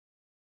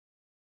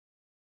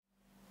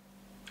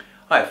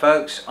Hi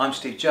folks, I'm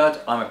Steve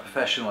Judd. I'm a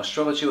professional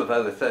astrologer with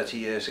over 30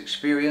 years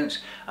experience,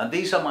 and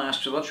these are my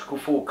astrological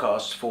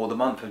forecasts for the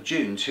month of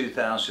June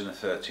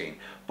 2013,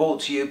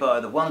 brought to you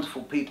by the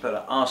wonderful people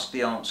at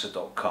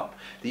AskTheAnswer.com,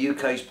 the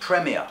UK's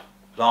premier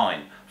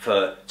line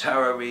for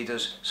tarot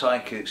readers,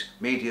 psychics,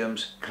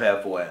 mediums,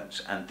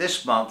 clairvoyants. And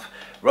this month,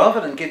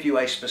 rather than give you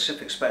a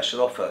specific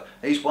special offer,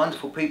 these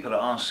wonderful people at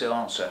Ask the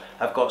Answer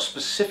have got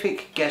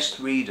specific guest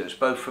readers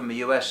both from the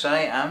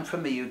USA and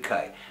from the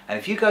UK. And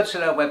if you go to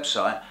their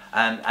website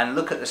and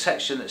look at the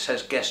section that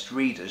says guest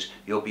readers,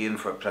 you'll be in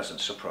for a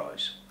pleasant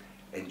surprise.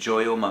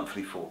 Enjoy your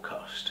monthly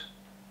forecast.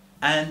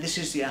 And this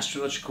is the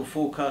astrological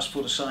forecast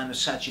for the sign of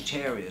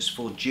Sagittarius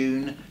for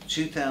June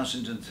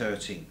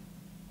 2013.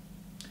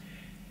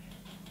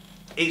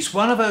 It's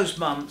one of those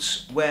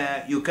months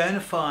where you're going to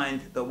find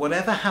that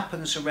whatever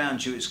happens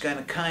around you, it's going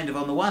to kind of,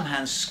 on the one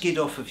hand, skid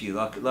off of you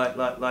like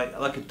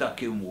a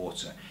duck in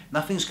water.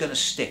 Nothing's going to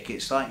stick.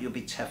 It's like you'll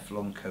be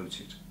Teflon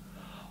coated.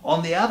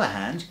 On the other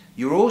hand,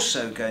 you're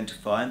also going to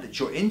find that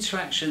your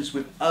interactions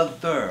with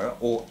other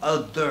or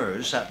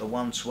others at the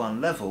one-to-one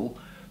level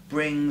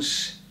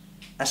brings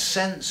a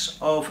sense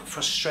of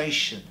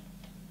frustration.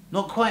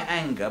 Not quite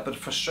anger, but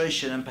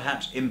frustration and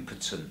perhaps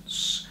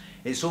impotence.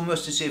 It's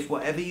almost as if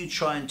whatever you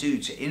try and do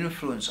to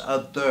influence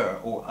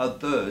other or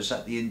others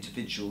at the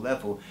individual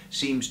level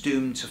seems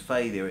doomed to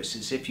failure. It's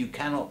as if you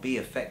cannot be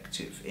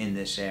effective in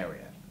this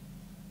area.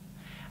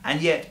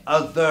 And yet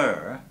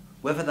other,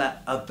 whether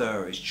that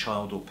other is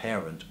child or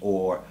parent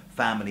or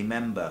family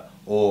member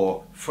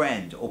or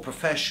friend or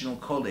professional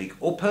colleague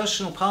or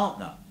personal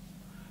partner,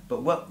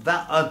 but what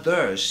that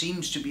other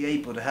seems to be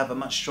able to have a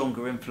much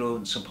stronger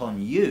influence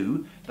upon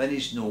you than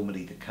is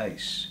normally the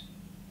case.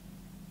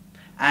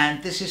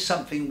 And this is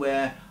something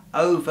where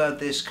over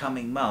this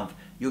coming month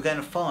you're going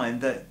to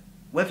find that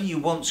whether you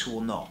want to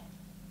or not,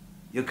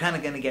 you're kind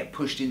of going to get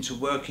pushed into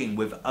working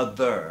with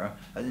other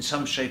in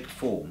some shape or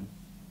form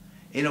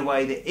in a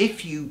way that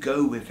if you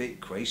go with it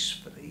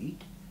gracefully,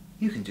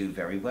 you can do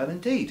very well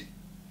indeed.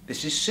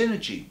 This is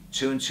synergy,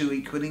 2 and 2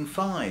 equaling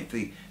 5,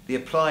 the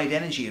applied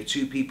energy of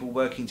two people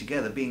working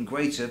together being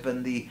greater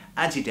than the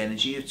added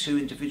energy of two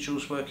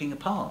individuals working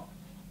apart.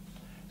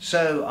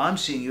 So I'm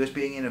seeing you as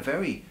being in a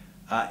very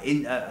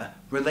in a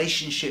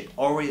relationship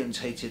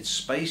orientated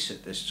space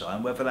at this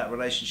time, whether that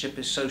relationship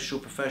is social,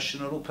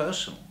 professional or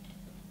personal.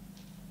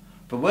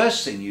 The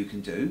worst thing you can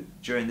do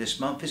during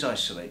this month is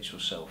isolate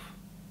yourself.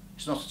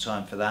 It's not a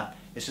time for that.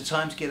 It's a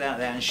time to get out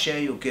there and share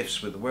your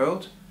gifts with the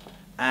world,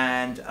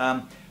 and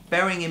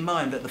bearing in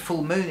mind that the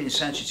full moon in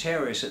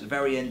Sagittarius at the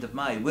very end of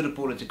May would have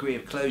brought a degree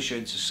of closure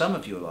into some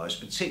of your lives,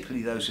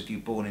 particularly those of you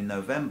born in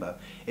November,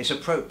 it's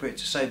appropriate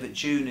to say that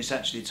June is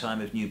actually a time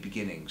of new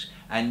beginnings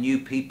and new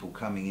people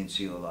coming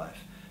into your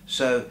life.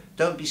 So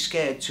don't be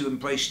scared to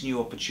embrace new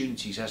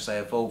opportunities as they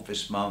evolve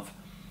this month.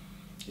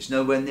 It's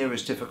nowhere near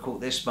as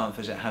difficult this month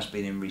as it has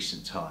been in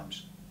recent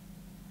times.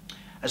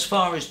 As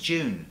far as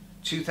June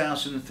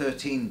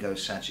 2013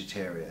 goes,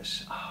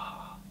 Sagittarius,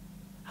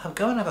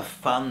 go and have a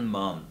fun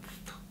month.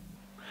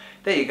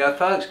 There you go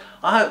folks,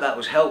 I hope that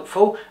was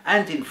helpful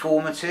and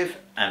informative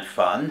and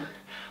fun.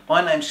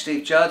 My name's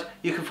Steve Judd.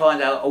 You can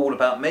find out all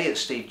about me at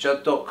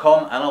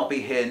stevejudd.com, and I'll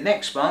be here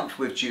next month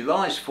with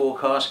July's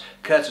forecast,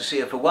 courtesy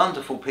of the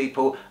wonderful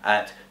people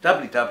at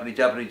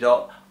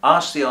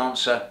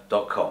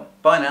www.asktheanswer.com.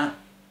 Bye now.